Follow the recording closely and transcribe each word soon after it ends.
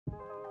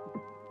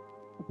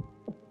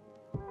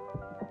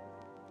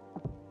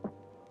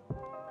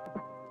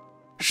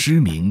诗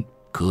名《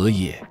隔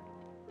夜》，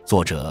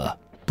作者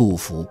杜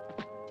甫。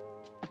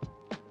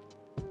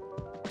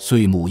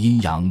岁暮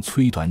阴阳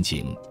催短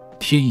景，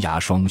天涯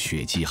霜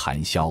雪霁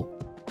寒宵。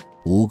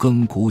五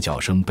更鼓角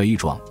声悲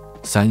壮，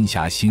三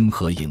峡星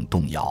河影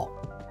动摇。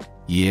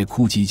野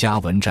哭鸡家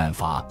闻战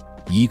伐，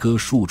夷歌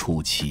数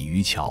处起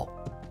渔樵。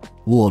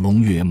卧龙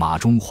跃马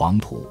中黄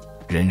土，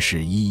人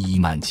事依依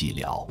漫寂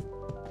寥。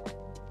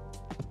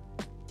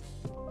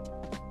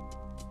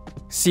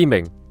詩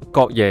名《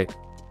隔夜》，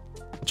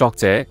作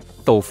者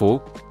杜甫。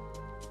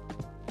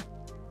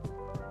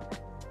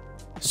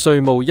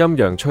歲暮陰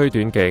陽催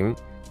短景，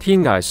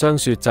天涯霜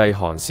雪霁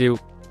寒宵。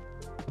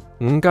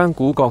五更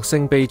鼓角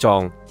聲悲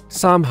壯，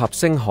三峽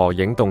星河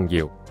影動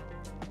搖。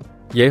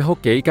野哭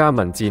幾家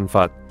聞戰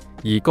伐，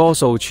夷歌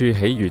數處起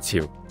漁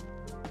樵。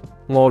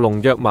卧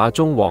龍躍馬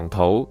中黃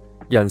土，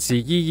人事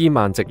依依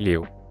漫寂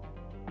寥。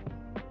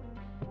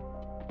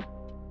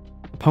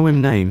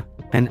Poem name,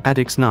 An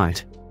Addict's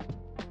Night.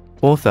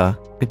 Author,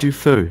 Du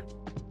Fu.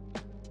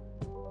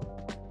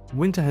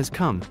 Winter has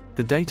come,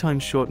 the daytime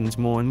shortens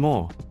more and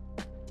more.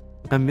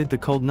 Amid the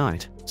cold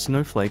night,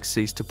 snowflakes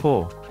cease to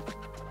pour.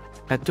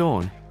 At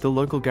dawn, the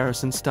local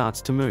garrison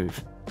starts to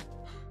move,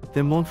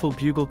 their mournful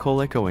bugle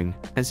call echoing,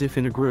 as if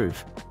in a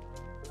groove.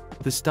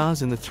 The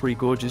stars in the three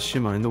gorges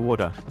shimmer in the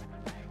water,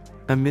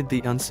 amid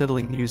the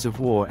unsettling news of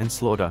war and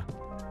slaughter.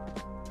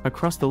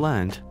 Across the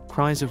land,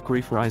 cries of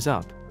grief rise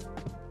up,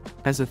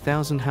 as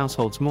 1,000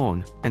 households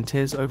mourn, and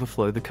tears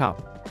overflow the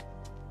cup.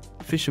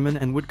 Fishermen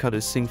and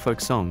woodcutters sing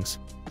folk songs.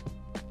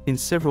 In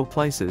several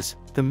places,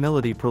 the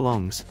melody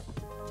prolongs.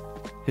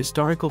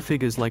 Historical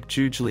figures like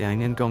Zhu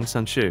Zhiliang and Gong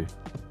Sunshu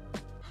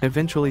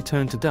eventually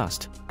turn to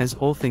dust, as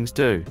all things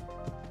do.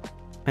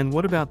 And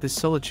what about this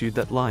solitude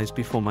that lies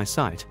before my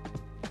sight?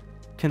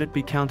 Can it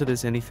be counted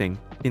as anything,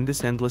 in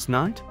this endless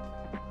night?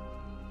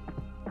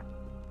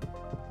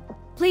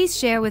 Please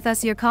share with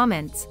us your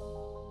comments.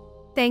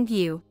 Thank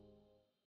you.